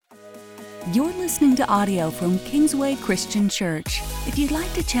You're listening to audio from Kingsway Christian Church. If you'd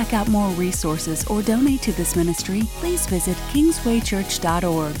like to check out more resources or donate to this ministry, please visit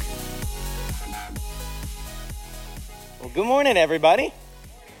kingswaychurch.org. Well, good morning, everybody.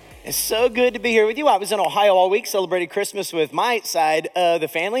 It's so good to be here with you. I was in Ohio all week, celebrated Christmas with my side of the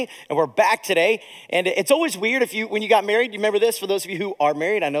family, and we're back today. And it's always weird when you got married. You remember this? For those of you who are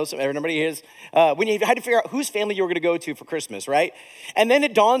married, I know everybody is. When you had to figure out whose family you were going to go to for Christmas, right? And then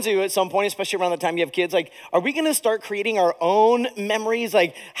it dawns on you at some point, especially around the time you have kids, like, are we going to start creating our own memories?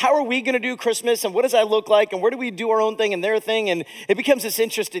 Like, how are we going to do Christmas, and what does that look like, and where do we do our own thing and their thing? And it becomes this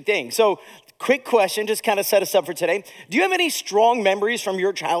interesting thing. So, quick question, just kind of set us up for today. Do you have any strong memories from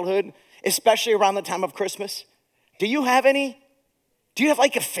your childhood, especially around the time of Christmas? Do you have any? Do you have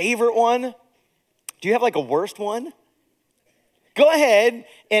like a favorite one? Do you have like a worst one? Go ahead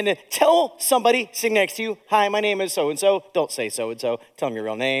and tell somebody sitting next to you, hi, my name is so-and-so. Don't say so-and-so, tell them your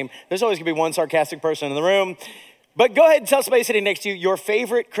real name. There's always gonna be one sarcastic person in the room. But go ahead and tell somebody sitting next to you your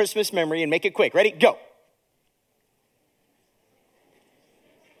favorite Christmas memory and make it quick. Ready? Go.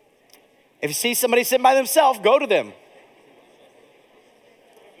 If you see somebody sitting by themselves, go to them.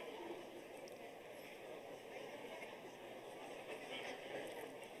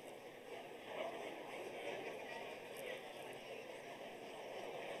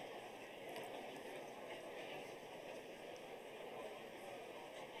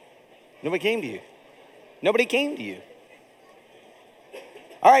 Nobody came to you. Nobody came to you.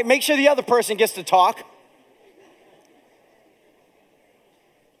 All right, make sure the other person gets to talk.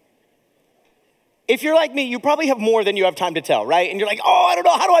 If you're like me, you probably have more than you have time to tell, right? And you're like, oh, I don't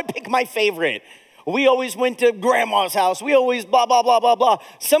know, how do I pick my favorite? We always went to grandma's house. We always blah, blah, blah, blah, blah.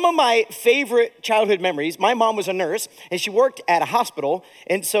 Some of my favorite childhood memories, my mom was a nurse and she worked at a hospital.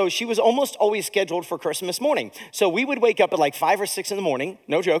 And so she was almost always scheduled for Christmas morning. So we would wake up at like 5 or 6 in the morning,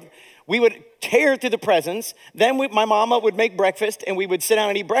 no joke. We would tear through the presents. Then my mama would make breakfast and we would sit down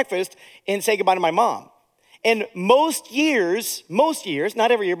and eat breakfast and say goodbye to my mom. And most years,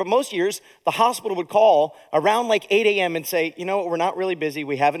 not every year, but most years, the hospital would call around like 8 a.m. and say, you know what, we're not really busy.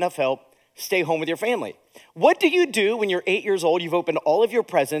 We have enough help. Stay home with your family. What do you do when you're 8 years old? You've opened all of your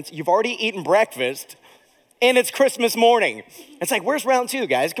presents. You've already eaten breakfast. And it's Christmas morning. It's like, where's round two,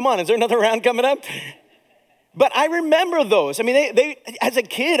 guys? Come on, is there another round coming up? But I remember those. I mean, they as a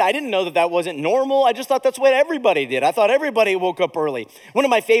kid, I didn't know that wasn't normal. I just thought that's what everybody did. I thought everybody woke up early. One of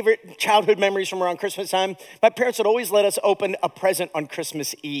my favorite childhood memories from around Christmas time, my parents would always let us open a present on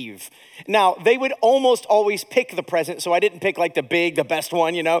Christmas Eve. Now, they would almost always pick the present, so I didn't pick like the best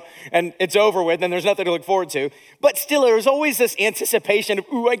one, and it's over with, and there's nothing to look forward to. But still, there was always this anticipation of,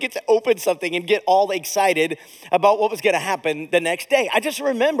 ooh, I get to open something and get all excited about what was going to happen the next day. I just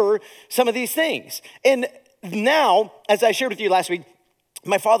remember some of these things. And now, as I shared with you last week,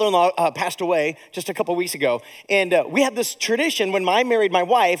 my father-in-law passed away just a couple weeks ago, and we had this tradition when I married my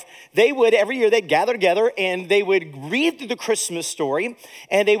wife. Every year they'd gather together and they would read through the Christmas story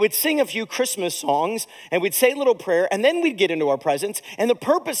and they would sing a few Christmas songs and we'd say a little prayer and then we'd get into our presents. And the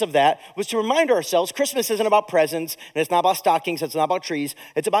purpose of that was to remind ourselves Christmas isn't about presents and it's not about stockings, it's not about trees,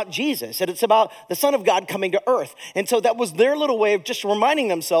 it's about Jesus and it's about the Son of God coming to earth. And so that was their little way of just reminding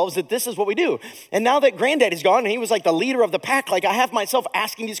themselves that this is what we do. And now that Granddaddy's gone and he was like the leader of the pack, like I have myself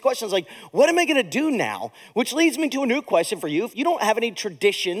asking these questions like, what am I going to do now? Which leads me to a new question for you. If you don't have any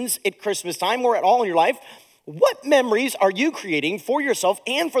traditions at Christmas time or at all in your life, what memories are you creating for yourself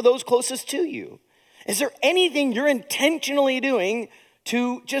and for those closest to you? Is there anything you're intentionally doing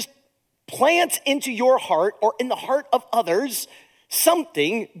to just plant into your heart or in the heart of others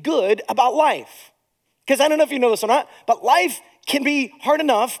something good about life? Because I don't know if you know this or not, but life can be hard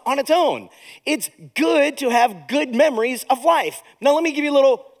enough on its own. It's good to have good memories of life. Now, let me give you a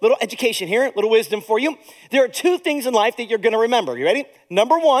little education here, a little wisdom for you. There are two things in life that you're going to remember. You ready?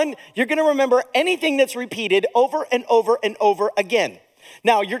 Number one, you're going to remember anything that's repeated over and over and over again.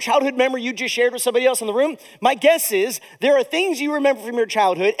 Now, your childhood memory you just shared with somebody else in the room, my guess is there are things you remember from your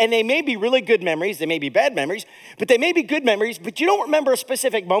childhood, and they may be really good memories, they may be bad memories, but they may be good memories, but you don't remember a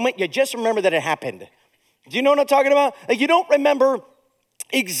specific moment, you just remember that it happened. Do you know what I'm talking about? Like you don't remember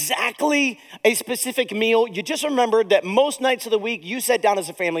exactly a specific meal. You just remember that most nights of the week you sat down as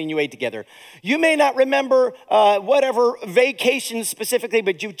a family and you ate together. You may not remember whatever vacation specifically,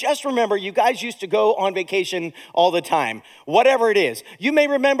 but you just remember you guys used to go on vacation all the time, whatever it is. You may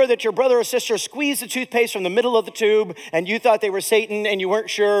remember that your brother or sister squeezed the toothpaste from the middle of the tube and you thought they were Satan and you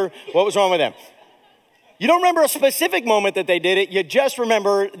weren't sure what was wrong with them. You don't remember a specific moment that they did it. You just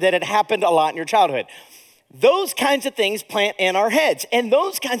remember that it happened a lot in your childhood. Those kinds of things plant in our heads. And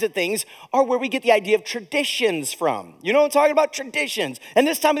those kinds of things are where we get the idea of traditions from. You know what I'm talking about? Traditions. And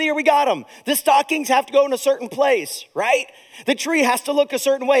this time of the year, we got them. The stockings have to go in a certain place, right? The tree has to look a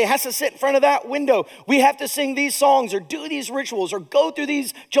certain way. It has to sit in front of that window. We have to sing these songs or do these rituals or go through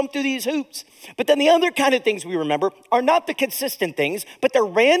these, jump through these hoops. But then the other kind of things we remember are not the consistent things, but they're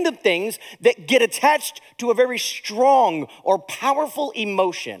random things that get attached to a very strong or powerful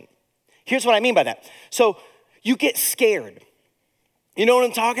emotion. Here's what I mean by that. So you get scared. You know what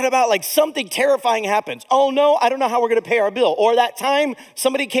I'm talking about? Like something terrifying happens. Oh no, I don't know how we're gonna pay our bill. Or that time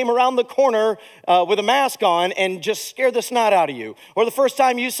somebody came around the corner with a mask on and just scared the snot out of you. Or the first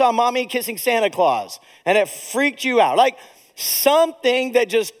time you saw mommy kissing Santa Claus and it freaked you out. Like something that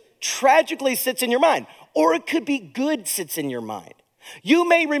just tragically sits in your mind. Or it could be good sits in your mind. You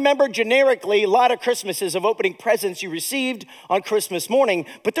may remember generically a lot of Christmases of opening presents you received on Christmas morning,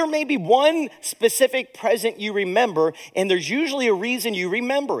 but there may be one specific present you remember, and there's usually a reason you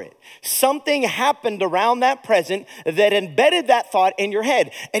remember it. Something happened around that present that embedded that thought in your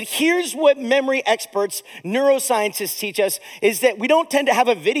head. And here's what memory experts, neuroscientists teach us, is that we don't tend to have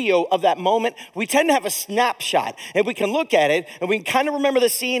a video of that moment. We tend to have a snapshot, and we can look at it, and we can kind of remember the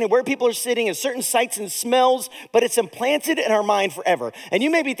scene and where people are sitting and certain sights and smells, but it's implanted in our mind forever. And you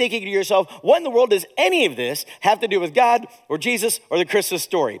may be thinking to yourself, what in the world does any of this have to do with God or Jesus or the Christmas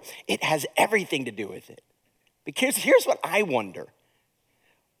story? It has everything to do with it. Because here's what I wonder.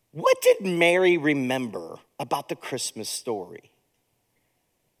 What did Mary remember about the Christmas story?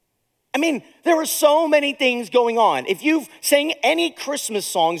 I mean, there were so many things going on. If you've sang any Christmas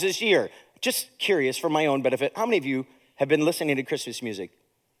songs this year, just curious for my own benefit, how many of you have been listening to Christmas music?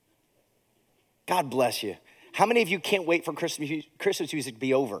 God bless you. How many of you can't wait for Christmas music to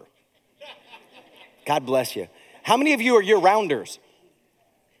be over? God bless you. How many of you are year-rounders?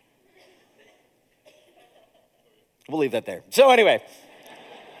 We'll leave that there. So anyway,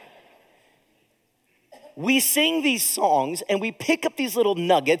 we sing these songs and we pick up these little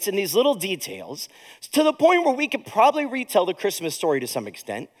nuggets and these little details to the point where we could probably retell the Christmas story to some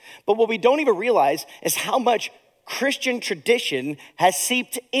extent. But what we don't even realize is how much Christian tradition has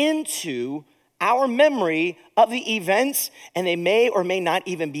seeped into our memory of the events, and they may or may not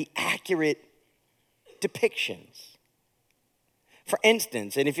even be accurate depictions. For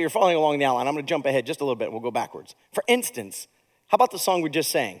instance, and if you're following along the outline, I'm gonna jump ahead just a little bit, we'll go backwards. For instance, how about the song we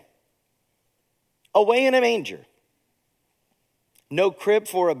just sang? Away in a manger, no crib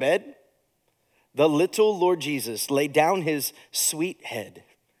for a bed, the little Lord Jesus laid down his sweet head.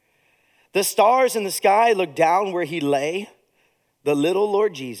 The stars in the sky looked down where he lay, the little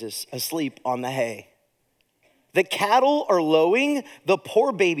Lord Jesus asleep on the hay. The cattle are lowing, the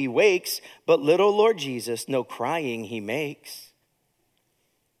poor baby wakes, but little Lord Jesus, no crying he makes.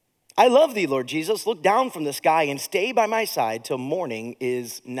 I love thee, Lord Jesus, look down from the sky and stay by my side till morning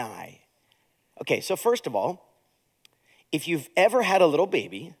is nigh. Okay, so first of all, if you've ever had a little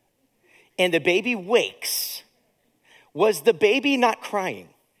baby and the baby wakes, was the baby not crying?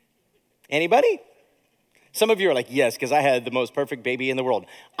 Anybody? Some of you are like, yes, because I had the most perfect baby in the world.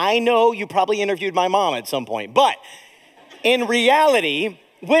 I know you probably interviewed my mom at some point, but in reality,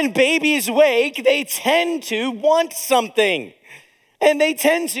 when babies wake, they tend to want something. And they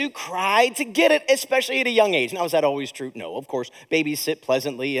tend to cry to get it, especially at a young age. Now, is that always true? No, of course. Babies sit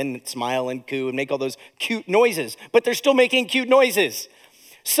pleasantly and smile and coo and make all those cute noises, but they're still making cute noises.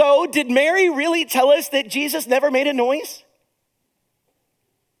 So did Mary really tell us that Jesus never made a noise?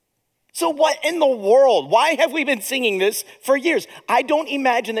 So what in the world? Why have we been singing this for years? I don't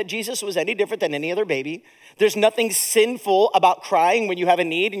imagine that Jesus was any different than any other baby. There's nothing sinful about crying when you have a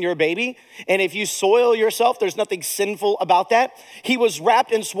need and you're a baby. And if you soil yourself, there's nothing sinful about that. He was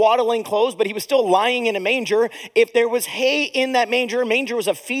wrapped in swaddling clothes, but he was still lying in a manger. If there was hay in that manger, a manger was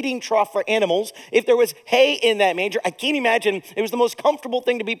a feeding trough for animals. If there was hay in that manger, I can't imagine it was the most comfortable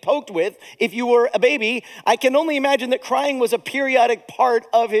thing to be poked with if you were a baby. I can only imagine that crying was a periodic part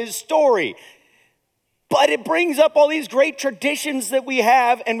of his story. But it brings up all these great traditions that we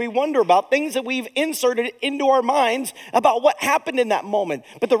have, and we wonder about things that we've inserted into our minds about what happened in that moment.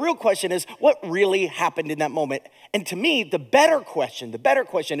 But the real question is, what really happened in that moment? And to me, the better question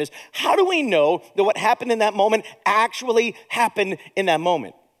is, how do we know that what happened in that moment actually happened in that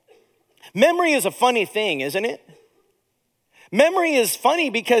moment? Memory is a funny thing, isn't it? Memory is funny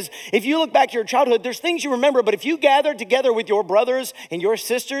because if you look back to your childhood, there's things you remember, but if you gather together with your brothers and your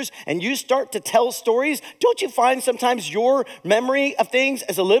sisters and you start to tell stories, don't you find sometimes your memory of things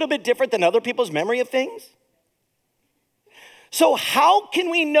is a little bit different than other people's memory of things? So how can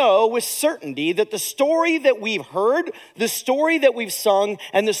we know with certainty that the story that we've heard, the story that we've sung,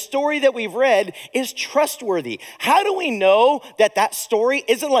 and the story that we've read is trustworthy? How do we know that that story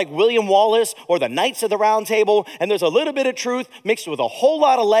isn't like William Wallace or the Knights of the Round Table, and there's a little bit of truth mixed with a whole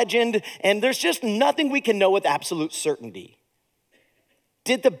lot of legend, and there's just nothing we can know with absolute certainty?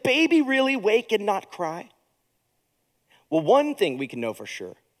 Did the baby really wake and not cry? Well, one thing we can know for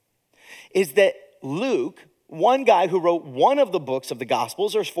sure is that Luke, one guy who wrote one of the books of the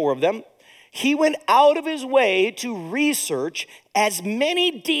Gospels, there's 4 of them, he went out of his way to research as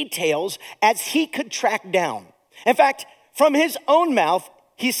many details as he could track down. In fact, from his own mouth,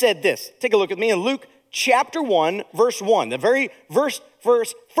 he said this. Take a look at me in Luke chapter 1, verse 1, the very first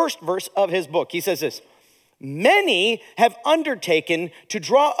verse of his book. He says this: "Many have undertaken to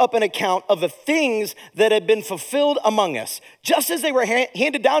draw up an account of the things that have been fulfilled among us, just as they were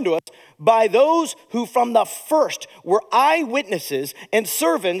handed down to us by those who from the first were eyewitnesses and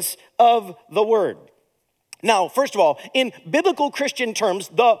servants of the word." Now, first of all, in biblical Christian terms,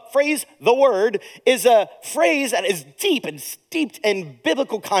 the phrase "the word" is a phrase that is deep and steeped in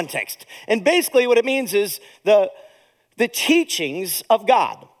biblical context. And basically what it means is the teachings of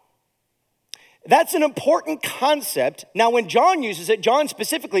God. That's an important concept. Now, when John uses it, John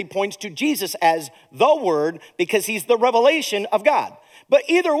specifically points to Jesus as the Word because he's the revelation of God. But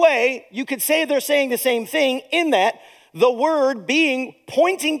either way, you could say they're saying the same thing in that the Word being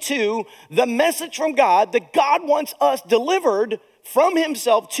pointing to the message from God that God wants us delivered from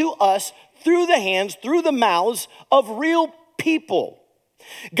himself to us through the hands, through the mouths of real people.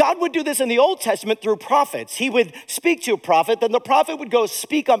 God would do this in the Old Testament through prophets. He would speak to a prophet, then the prophet would go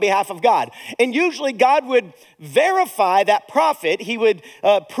speak on behalf of God. And usually God would verify that prophet. He would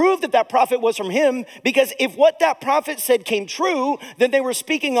prove that that prophet was from him, because if what that prophet said came true, then they were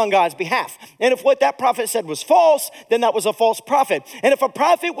speaking on God's behalf. And if what that prophet said was false, then that was a false prophet. And if a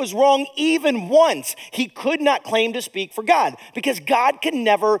prophet was wrong even once, he could not claim to speak for God, because God can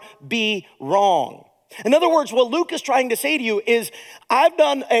never be wrong. In other words, what Luke is trying to say to you is, I've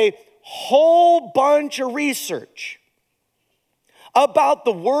done a whole bunch of research about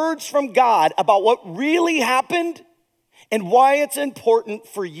the words from God, about what really happened and why it's important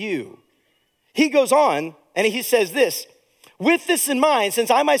for you. He goes on and he says this: "With this in mind,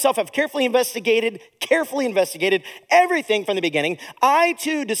 since I myself have carefully investigated everything from the beginning, I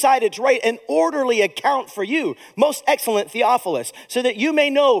too decided to write an orderly account for you, most excellent Theophilus, so that you may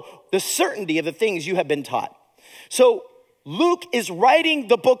know the certainty of the things you have been taught." So Luke is writing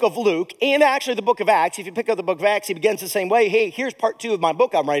the book of Luke and actually the book of Acts. If you pick up the book of Acts, he begins the same way. Hey, here's part 2 of my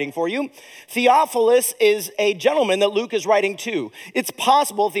book I'm writing for you. Theophilus is a gentleman that Luke is writing to. It's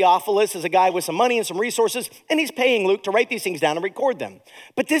possible Theophilus is a guy with some money and some resources, and he's paying Luke to write these things down and record them.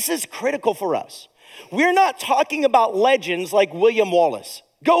 But this is critical for us. We're not talking about legends like William Wallace.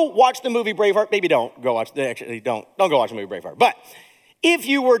 Go watch the movie Braveheart. Maybe don't go watch, actually don't go watch the movie Braveheart. But if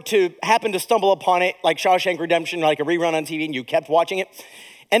you were to happen to stumble upon it, like Shawshank Redemption, like a rerun on TV, and you kept watching it,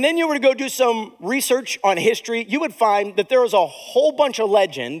 and then you were to go do some research on history, you would find that there is a whole bunch of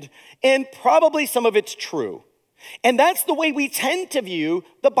legend, and probably some of it's true. And that's the way we tend to view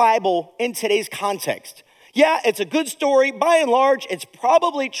the Bible in today's context. Yeah, it's a good story. By and large, it's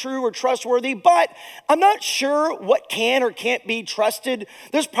probably true or trustworthy, but I'm not sure what can or can't be trusted.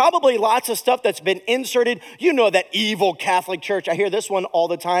 There's probably lots of stuff that's been inserted. You know, that evil Catholic Church. I hear this one all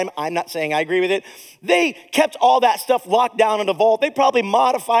the time. I'm not saying I agree with it. They kept all that stuff locked down in a vault. They probably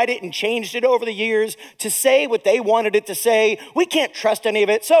modified it and changed it over the years to say what they wanted it to say. We can't trust any of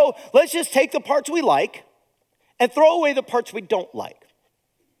it. So let's just take the parts we like and throw away the parts we don't like.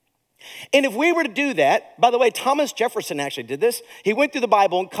 And if we were to do that, by the way, Thomas Jefferson actually did this. He went through the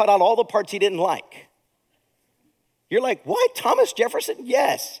Bible and cut out all the parts he didn't like. You're like, what? Thomas Jefferson?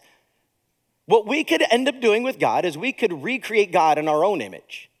 Yes. What we could end up doing with God is we could recreate God in our own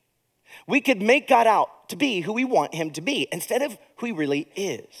image. We could make God out to be who we want him to be instead of who he really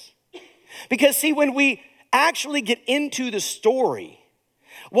is. Because see, when we actually get into the story,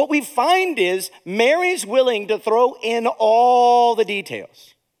 what we find is Mary's willing to throw in all the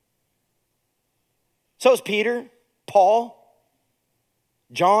details. So is Peter, Paul,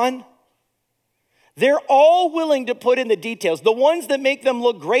 John. They're all willing to put in the details, the ones that make them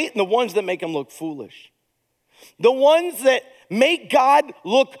look great and the ones that make them look foolish. The ones that make God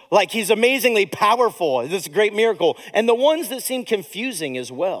look like he's amazingly powerful, this is a great miracle, and the ones that seem confusing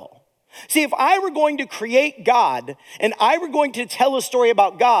as well. See, if I were going to create God and I were going to tell a story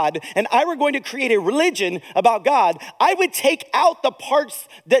about God and I were going to create a religion about God, I would take out the parts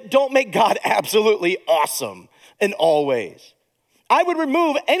that don't make God absolutely awesome in all ways. I would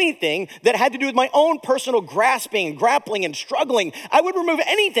remove anything that had to do with my own personal grasping, grappling, and struggling. I would remove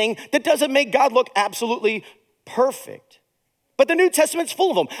anything that doesn't make God look absolutely perfect. But the New Testament's full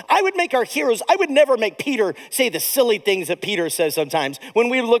of them. I would make our heroes, I would never make Peter say the silly things that Peter says sometimes. When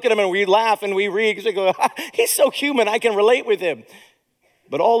we look at him and we laugh and we read, because we go, he's so human, I can relate with him.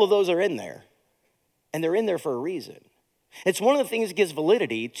 But all of those are in there. And they're in there for a reason. It's one of the things that gives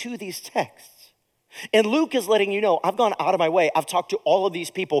validity to these texts. And Luke is letting you know, I've gone out of my way. I've talked to all of these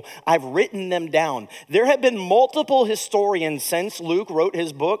people. I've written them down. There have been multiple historians since Luke wrote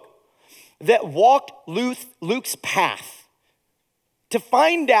his book that walked Luke's path to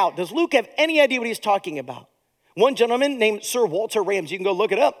find out, does Luke have any idea what he's talking about? One gentleman named Sir Walter Rams, you can go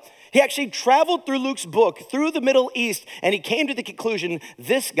look it up. He actually traveled through Luke's book, through the Middle East, and he came to the conclusion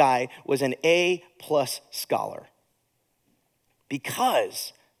this guy was an A+ scholar.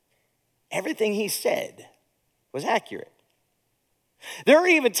 Because everything he said was accurate. There are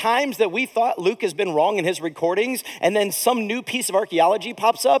even times that we thought Luke has been wrong in his recordings, and then some new piece of archaeology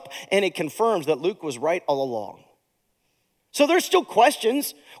pops up, and it confirms that Luke was right all along. So there's still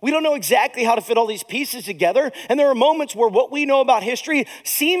questions. We don't know exactly how to fit all these pieces together, and there are moments where what we know about history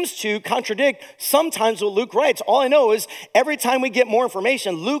seems to contradict sometimes what Luke writes. All I know is every time we get more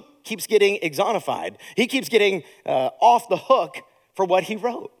information, Luke keeps getting exonified. He keeps getting off the hook for what he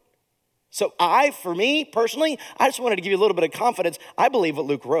wrote. So for me personally, I just wanted to give you a little bit of confidence. I believe what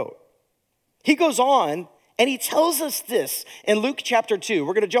Luke wrote. He goes on and he tells us this in Luke chapter 2.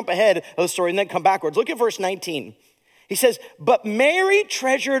 We're going to jump ahead of the story and then come backwards. Look at verse 19. He says, but Mary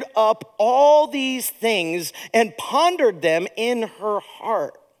treasured up all these things and pondered them in her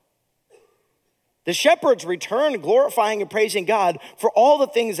heart. The shepherds returned, glorifying and praising God for all the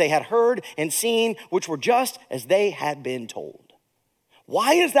things they had heard and seen, which were just as they had been told.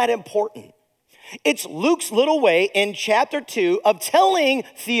 Why is that important? It's Luke's little way in chapter 2 of telling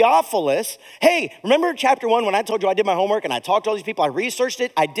Theophilus, hey, remember chapter 1 when I told you I did my homework and I talked to all these people, I researched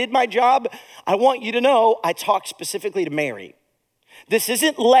it, I did my job? I want you to know I talked specifically to Mary. This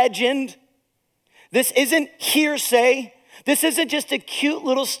isn't legend. This isn't hearsay. This isn't just a cute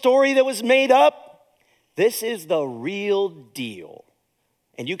little story that was made up. This is the real deal.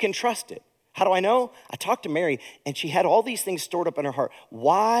 And you can trust it. How do I know? I talked to Mary, and she had all these things stored up in her heart.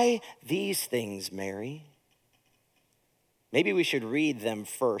 Why these things, Mary? Maybe we should read them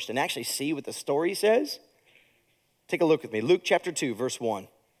first and actually see what the story says. Take a look with me. Luke chapter 2, verse 1.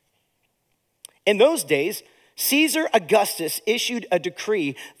 In those days, Caesar Augustus issued a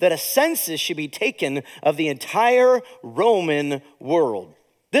decree that a census should be taken of the entire Roman world.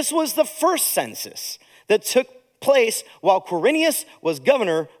 This was the first census that took place while Quirinius was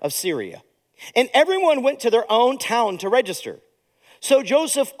governor of Syria. And everyone went to their own town to register. So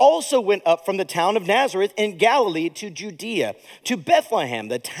Joseph also went up from the town of Nazareth in Galilee to Judea, to Bethlehem,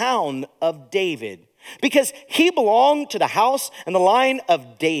 the town of David, because he belonged to the house and the line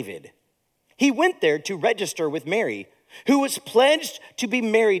of David. He went there to register with Mary, who was pledged to be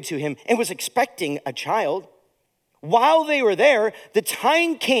married to him and was expecting a child. While they were there, the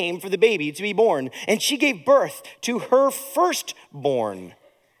time came for the baby to be born, and she gave birth to her firstborn,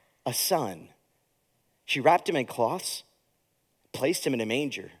 a son. She wrapped him in cloths, placed him in a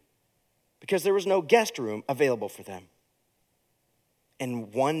manger, because there was no guest room available for them.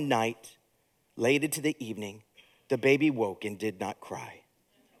 And one night, late into the evening, the baby woke and did not cry.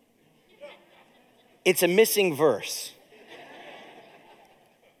 It's a missing verse.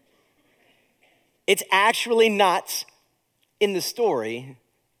 It's actually not in the story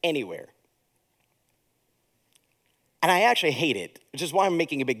anywhere. And I actually hate it, which is why I'm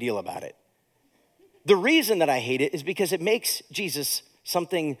making a big deal about it. The reason that I hate it is because it makes Jesus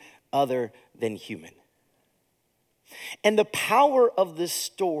something other than human. And the power of this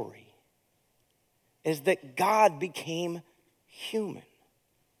story is that God became human.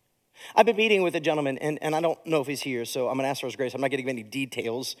 I've been meeting with a gentleman, and I don't know if he's here, so I'm going to ask for his grace. I'm not going to give any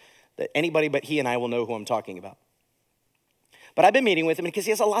details that anybody but he and I will know who I'm talking about. But I've been meeting with him because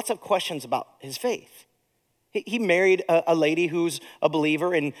he has lots of questions about his faith. He married a lady who's a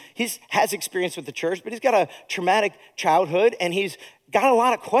believer, and he has experience with the church, but he's got a traumatic childhood, and he's got a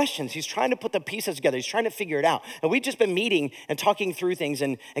lot of questions. He's trying to put the pieces together. He's trying to figure it out. And we've just been meeting and talking through things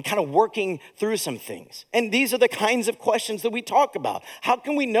and kind of working through some things. And these are the kinds of questions that we talk about. How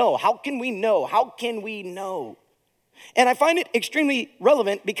can we know? How can we know? How can we know? And I find it extremely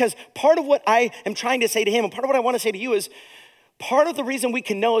relevant because part of what I am trying to say to him, and part of what I want to say to you is, part of the reason we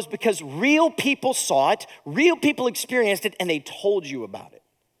can know is because real people saw it, real people experienced it, and they told you about it.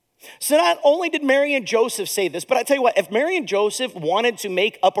 So not only did Mary and Joseph say this, but I tell you what, if Mary and Joseph wanted to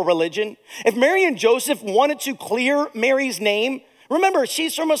make up a religion, if Mary and Joseph wanted to clear Mary's name, Remember,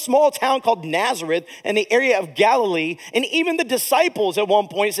 she's from a small town called Nazareth in the area of Galilee. And even the disciples at one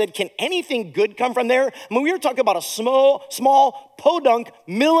point said, can anything good come from there? I mean, we were talking about a small podunk,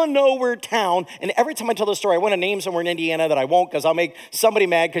 middle of nowhere town. And every time I tell the story, I want to name somewhere in Indiana that I won't because I'll make somebody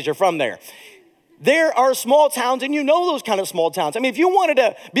mad because you're from there. There are small towns, and you know those kind of small towns. I mean, if you wanted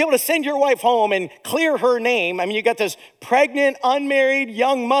to be able to send your wife home and clear her name, I mean, you got this pregnant, unmarried,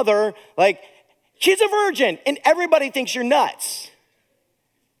 young mother, like, she's a virgin, and everybody thinks you're nuts.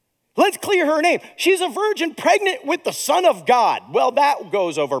 Let's clear her name. She's a virgin pregnant with the Son of God. Well, that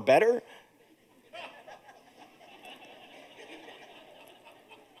goes over better.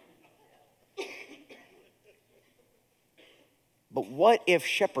 But what if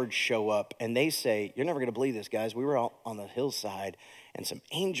shepherds show up and they say, you're never going to believe this, guys. We were out on the hillside and some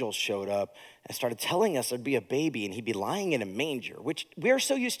angels showed up and started telling us there'd be a baby and he'd be lying in a manger, which we're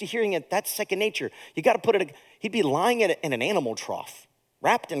so used to hearing it. That's second nature. You got to put it, he'd be lying in an animal trough,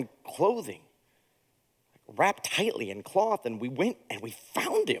 wrapped in clothing, wrapped tightly in cloth. And we went and we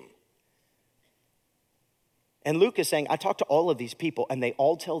found him. And Luke is saying, I talked to all of these people and they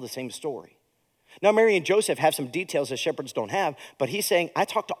all tell the same story. Now, Mary and Joseph have some details that shepherds don't have, but he's saying, I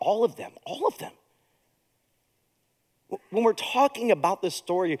talked to all of them, all of them. When we're talking about this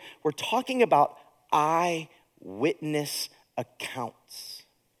story, we're talking about eyewitness accounts.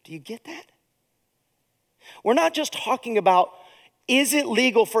 Do you get that? We're not just talking about, is it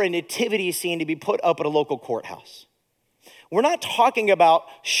legal for a nativity scene to be put up at a local courthouse? We're not talking about,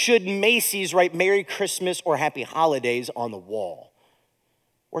 should Macy's write Merry Christmas or Happy Holidays on the wall?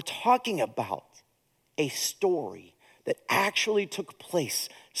 We're talking about a story that actually took place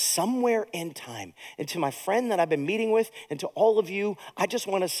somewhere in time. And to my friend that I've been meeting with, and to all of you, I just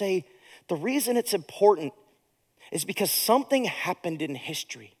want to say the reason it's important is because something happened in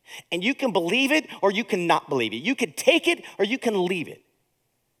history. And you can believe it or you cannot believe it. You can take it or you can leave it.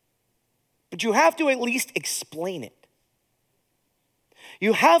 But you have to at least explain it.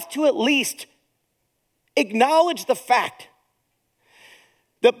 You have to at least acknowledge the fact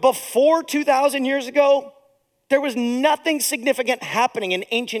that before 2,000 years ago, there was nothing significant happening in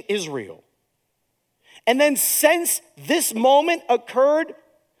ancient Israel. And then since this moment occurred,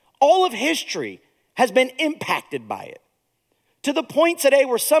 all of history has been impacted by it. To the point today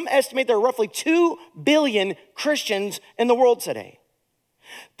where some estimate there are roughly 2 billion Christians in the world today.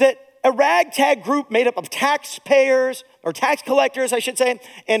 That a ragtag group made up of taxpayers, or tax collectors, I should say,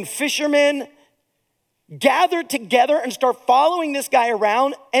 and fishermen gathered together and start following this guy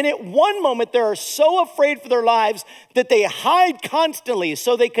around. And at one moment, they're so afraid for their lives that they hide constantly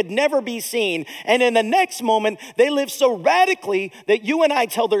so they could never be seen. And in the next moment, they live so radically that you and I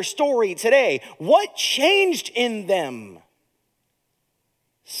tell their story today. What changed in them?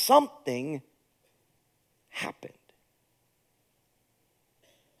 Something happened.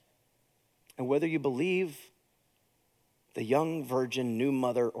 And whether you believe the young virgin new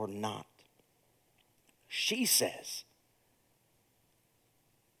mother or not, she says,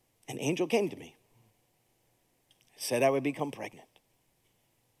 an angel came to me, said I would become pregnant.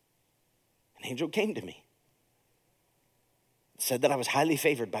 An angel came to me, said that I was highly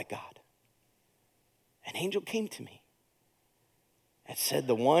favored by God. An angel came to me and said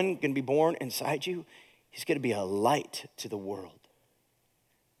the one going to be born inside you, he's going to be a light to the world.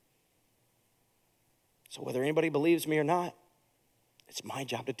 So whether anybody believes me or not, it's my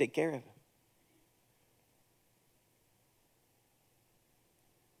job to take care of him.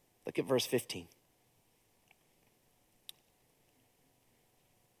 Look at verse 15.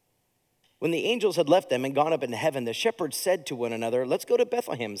 When the angels had left them and gone up into heaven, the shepherds said to one another, let's go to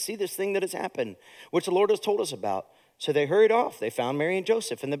Bethlehem, see this thing that has happened, which the Lord has told us about. So they hurried off. They found Mary and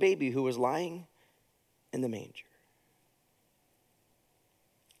Joseph and the baby who was lying in the manger.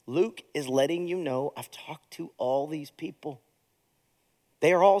 Luke is letting you know, I've talked to all these people.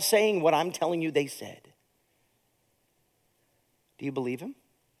 They are all saying what I'm telling you they said. Do you believe him?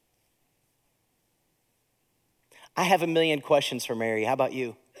 I have a million questions for Mary. How about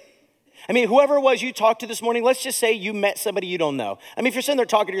you? I mean, whoever it was you talked to this morning, let's just say you met somebody you don't know. I mean, if you're sitting there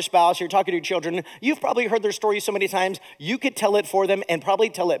talking to your spouse, you're talking to your children, you've probably heard their story so many times, you could tell it for them and probably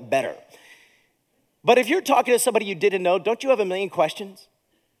tell it better. But if you're talking to somebody you didn't know, don't you have a million questions?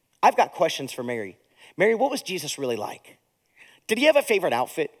 I've got questions for Mary. Mary, what was Jesus really like? Did he have a favorite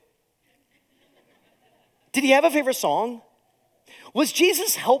outfit? Did he have a favorite song? Was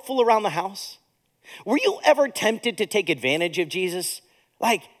Jesus helpful around the house? Were you ever tempted to take advantage of Jesus?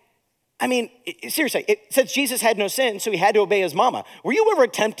 Seriously, it says Jesus had no sin, so he had to obey his mama. Were you ever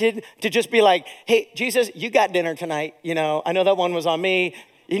tempted to just be like, hey, Jesus, you got dinner tonight. You know, I know that one was on me.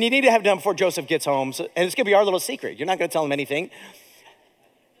 And you need to have it done before Joseph gets home. And it's going to be our little secret. You're not going to tell him anything.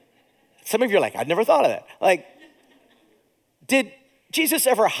 Some of you are like, I'd never thought of that. Like, did Jesus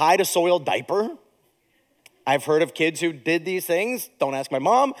ever hide a soiled diaper? I've heard of kids who did these things. Don't ask my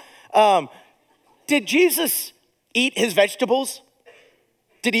mom. Did Jesus eat his vegetables?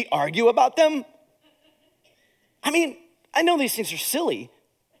 Did he argue about them? I mean, I know these things are silly,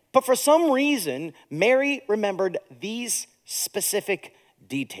 but for some reason, Mary remembered these specific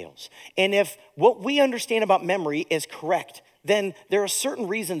details. And if what we understand about memory is correct, then there are certain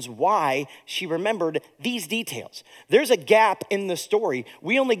reasons why she remembered these details. There's a gap in the story.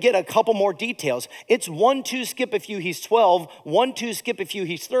 We only get a couple more details. It's 1, 2, skip a few, he's 12, 1, 2, skip a few,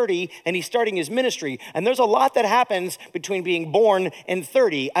 he's 30, and he's starting his ministry. And there's a lot that happens between being born and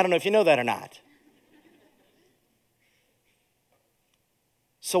 30. I don't know if you know that or not.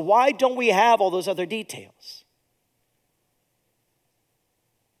 So why don't we have all those other details?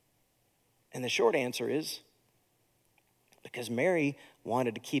 And the short answer is because Mary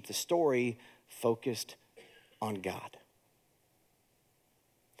wanted to keep the story focused on God.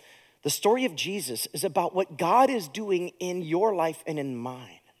 The story of Jesus is about what God is doing in your life and in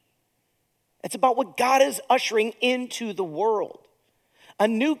mine. It's about what God is ushering into the world, a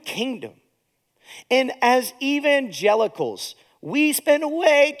new kingdom. And as evangelicals, we spend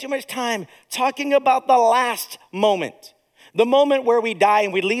way too much time talking about the last moment. The moment where we die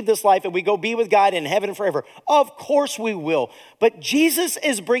and we leave this life and we go be with God in heaven forever. Of course we will. But Jesus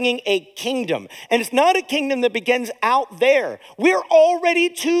is bringing a kingdom. And it's not a kingdom that begins out there. We're already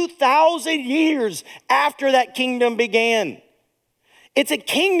 2,000 years after that kingdom began. It's a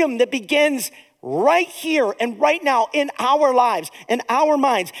kingdom that begins right here and right now in our lives, in our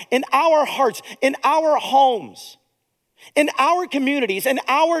minds, in our hearts, in our homes, in our communities, in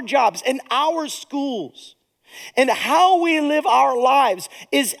our jobs, in our schools. And how we live our lives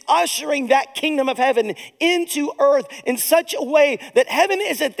is ushering that kingdom of heaven into earth in such a way that heaven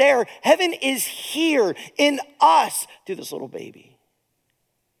isn't there. Heaven is here in us through this little baby.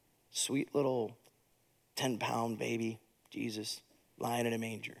 Sweet little 10-pound baby, Jesus, lying in a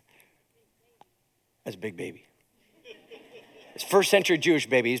manger. That's a big baby. It's first century Jewish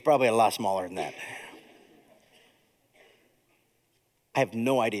baby. He's probably a lot smaller than that. I have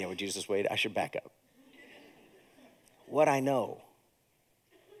no idea what Jesus weighed. I should back up. What I know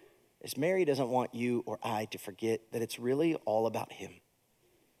is Mary doesn't want you or I to forget that it's really all about him.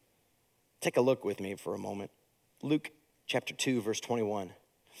 Take a look with me for a moment. Luke chapter 2, verse 21.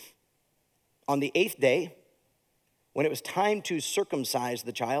 On the 8th day, when it was time to circumcise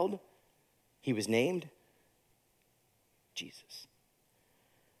the child, he was named Jesus,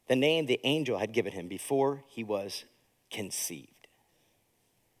 the name the angel had given him before he was conceived.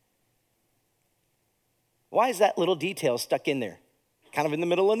 Why is that little detail stuck in there? Kind of in the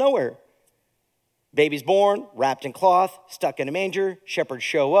middle of nowhere. Baby's born, wrapped in cloth, stuck in a manger, shepherds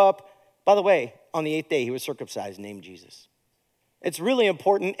show up. By the way, on the 8th day, he was circumcised, named Jesus. It's really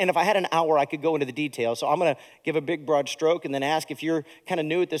important, and if I had an hour, I could go into the details. So I'm going to give a big, broad stroke and then ask if you're kind of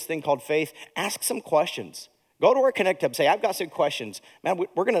new at this thing called faith, ask some questions. Go to our Connect Hub, say, I've got some questions. Man,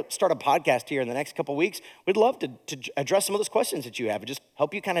 we're going to start a podcast here in the next couple of weeks. We'd love to address some of those questions that you have and just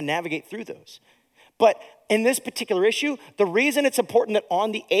help you kind of navigate through those. But in this particular issue, the reason it's important that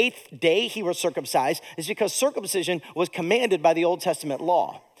on the 8th day he was circumcised is because circumcision was commanded by the Old Testament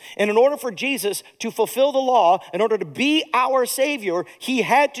law. And in order for Jesus to fulfill the law, in order to be our Savior, he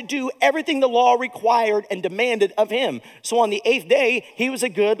had to do everything the law required and demanded of him. So on the 8th day, he was a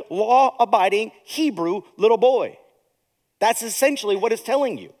good, law-abiding Hebrew little boy. That's essentially what it's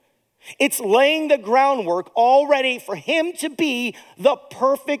telling you. It's laying the groundwork already for him to be the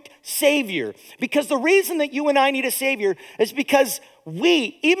perfect Savior. Because the reason that you and I need a Savior is because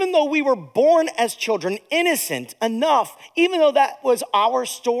we, even though we were born as children, innocent enough, even though that was our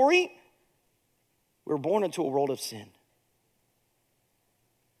story, we were born into a world of sin.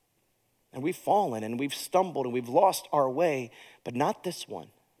 And we've fallen and we've stumbled and we've lost our way, but not this one.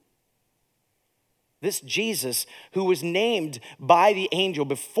 This Jesus who was named by the angel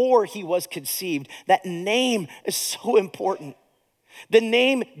before he was conceived, that name is so important. The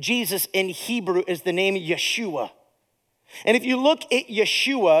name Jesus in Hebrew is the name Yeshua. And if you look at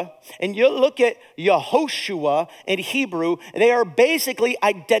Yeshua and you look at Yehoshua in Hebrew, they are basically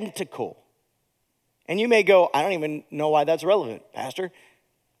identical. And you may go, I don't even know why that's relevant, Pastor.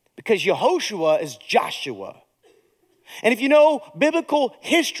 Because Yehoshua is Joshua. And if you know biblical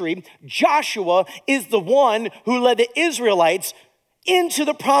history, Joshua is the one who led the Israelites into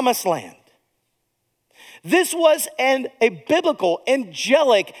the promised land. This was a biblical,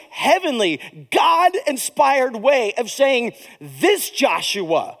 angelic, heavenly, God-inspired way of saying this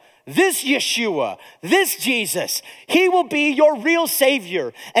Joshua, this Yeshua, this Jesus, he will be your real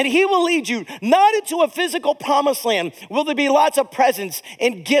Savior. And he will lead you not into a physical promised land. Will there be lots of presents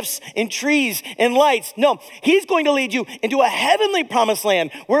and gifts and trees and lights? No, he's going to lead you into a heavenly promised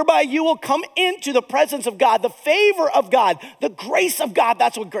land whereby you will come into the presence of God, the favor of God, the grace of God.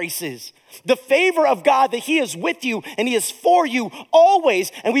 That's what grace is. The favor of God, that he is with you and he is for you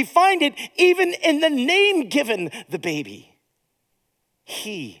always. And we find it even in the name given the baby.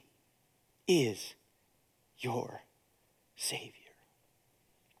 He is your Savior.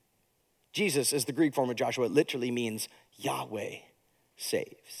 Jesus is the Greek form of Joshua. It literally means Yahweh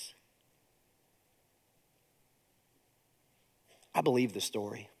saves. I believe the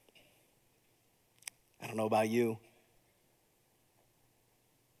story. I don't know about you,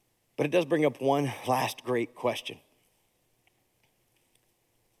 but it does bring up one last great question.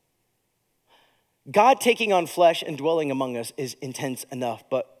 God taking on flesh and dwelling among us is intense enough,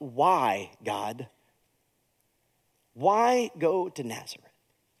 but why, God? Why go to Nazareth?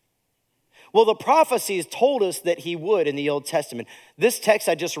 Well, the prophecies told us that he would in the Old Testament. This text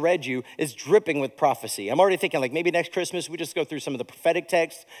I just read you is dripping with prophecy. I'm already thinking like maybe next Christmas we just go through some of the prophetic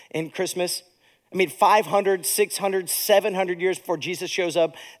texts in Christmas. 500, 600, 700 years before Jesus shows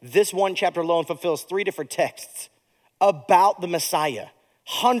up, this one chapter alone fulfills 3 different texts about the Messiah,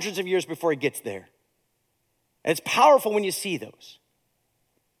 hundreds of years before he gets there. And it's powerful when you see those.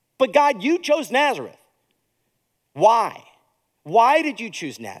 But God, you chose Nazareth. Why? Why did you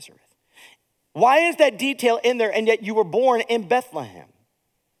choose Nazareth? Why is that detail in there and yet you were born in Bethlehem?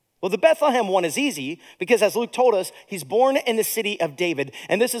 Well, the Bethlehem one is easy because as Luke told us, he's born in the city of David.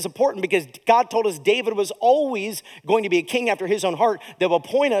 And this is important because God told us David was always going to be a king after his own heart that will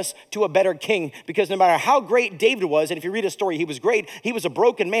point us to a better king. Because no matter how great David was, and if you read his story, he was great. He was a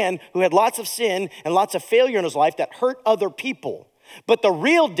broken man who had lots of sin and lots of failure in his life that hurt other people. But the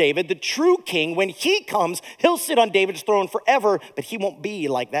real David, the true king, when he comes, he'll sit on David's throne forever, but he won't be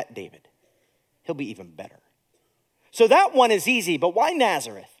like that David. He'll be even better. So that one is easy, but why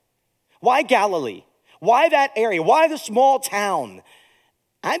Nazareth? Why Galilee? Why that area? Why the small town?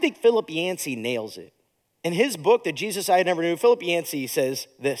 I think Philip Yancey nails it. In his book, The Jesus I Never Knew, Philip Yancey says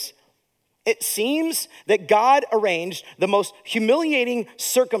this: it seems that God arranged the most humiliating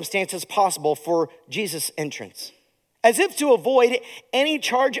circumstances possible for Jesus' entrance, as if to avoid any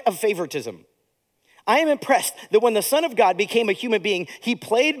charge of favoritism. I am impressed that when the Son of God became a human being, he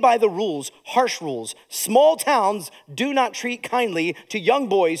played by the rules, harsh rules. Small towns do not treat kindly to young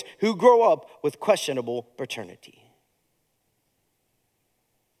boys who grow up with questionable paternity.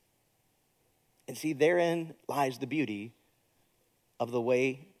 And see, therein lies the beauty of the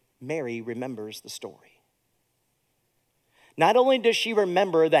way Mary remembers the story. Not only does she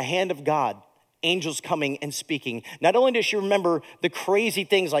remember the hand of God, angels coming and speaking. Not only does she remember the crazy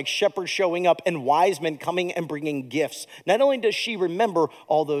things like shepherds showing up and wise men coming and bringing gifts. Not only does she remember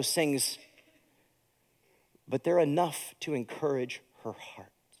all those things, but they're enough to encourage her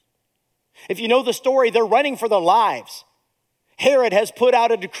heart. If you know the story, they're running for their lives. Herod has put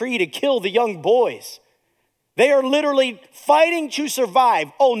out a decree to kill the young boys. They are literally fighting to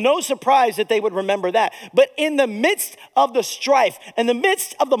survive. Oh, no surprise that they would remember that. But in the midst of the strife, in the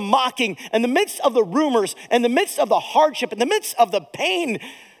midst of the mocking, in the midst of the rumors, in the midst of the hardship, in the midst of the pain,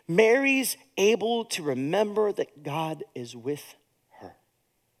 Mary's able to remember that God is with her.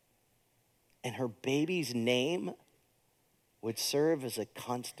 And her baby's name would serve as a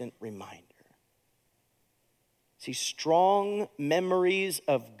constant reminder. See, strong memories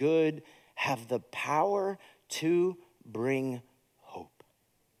of good have the power to bring hope.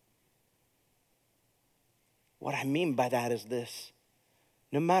 What I mean by that is this: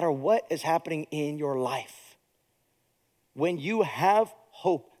 no matter what is happening in your life, when you have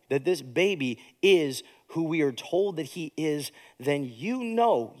hope that this baby is who we are told that he is, then you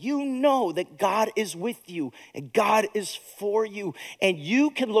know that God is with you and God is for you. And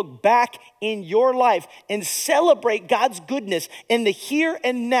you can look back in your life and celebrate God's goodness in the here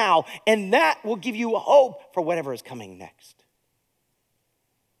and now. And that will give you hope for whatever is coming next.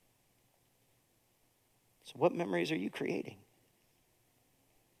 So what memories are you creating?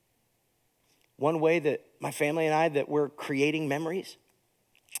 One way that my family and I, that we're creating memories,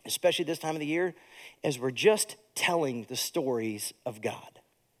 especially this time of the year, is we're just telling the stories of God.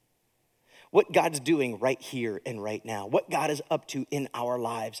 What God's doing right here and right now. What God is up to in our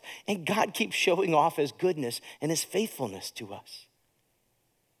lives. And God keeps showing off his goodness and his faithfulness to us.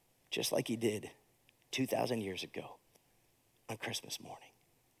 Just like he did 2,000 years ago on Christmas morning.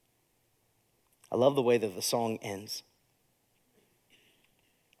 I love the way that the song ends.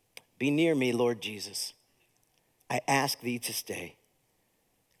 Be near me, Lord Jesus. I ask thee to stay.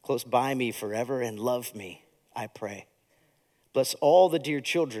 close by me forever and love me, I pray. Bless all the dear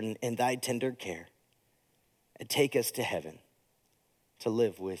children in thy tender care, and take us to heaven to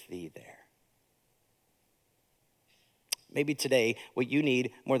live with thee there. Maybe today, what you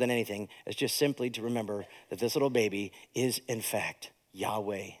need more than anything is just simply to remember that this little baby is, in fact,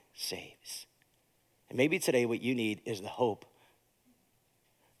 Yahweh saves. And maybe today what you need is the hope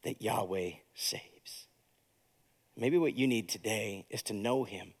that Yahweh saves. Maybe what you need today is to know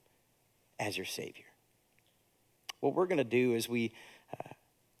him as your Savior. What we're going to do as we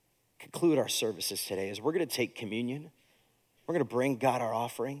conclude our services today is we're going to take communion. We're going to bring God our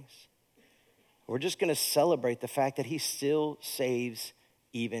offerings. We're just going to celebrate the fact that he still saves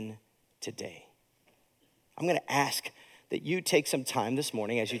even today. I'm going to ask that you take some time this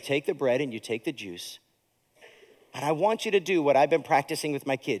morning as you take the bread and you take the juice. And I want you to do what I've been practicing with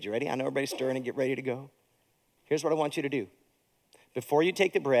my kids. You ready? I know everybody's stirring and get ready to go. Here's what I want you to do. Before you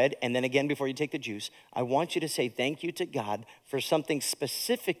take the bread, and then again before you take the juice, I want you to say thank you to God for something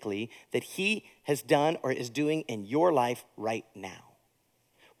specifically that he has done or is doing in your life right now.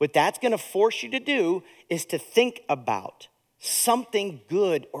 What that's going to force you to do is to think about something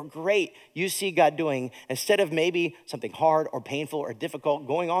good or great you see God doing instead of maybe something hard or painful or difficult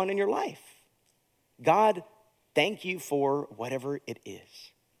going on in your life. God, thank you for whatever it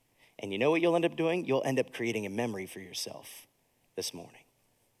is. And you know what you'll end up doing? You'll end up creating a memory for yourself this morning.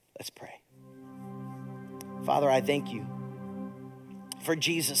 Let's pray. Father, I thank you for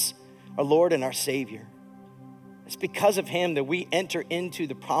Jesus, our Lord and our Savior. It's because of him that we enter into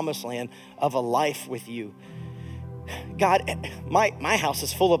the promised land of a life with you. God, my house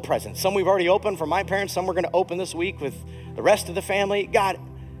is full of presents. Some we've already opened for my parents. Some we're going to open this week with the rest of the family. God,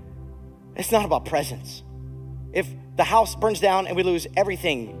 it's not about presents. If the house burns down and we lose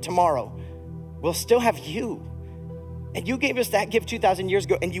everything tomorrow, we'll still have you. And you gave us that gift 2,000 years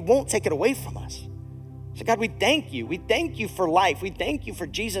ago, and you won't take it away from us. So God, we thank you. We thank you for life. We thank you for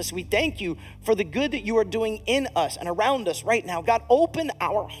Jesus. We thank you for the good that you are doing in us and around us right now. God, open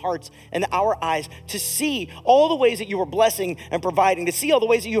our hearts and our eyes to see all the ways that you are blessing and providing, to see all the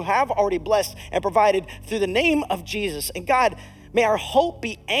ways that you have already blessed and provided through the name of Jesus. And God, may our hope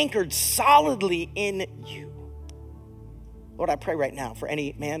be anchored solidly in you. Lord, I pray right now for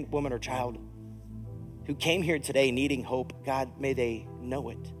any man, woman, or child who came here today needing hope. God, may they know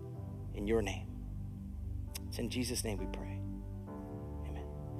it in your name. It's in Jesus' name we pray.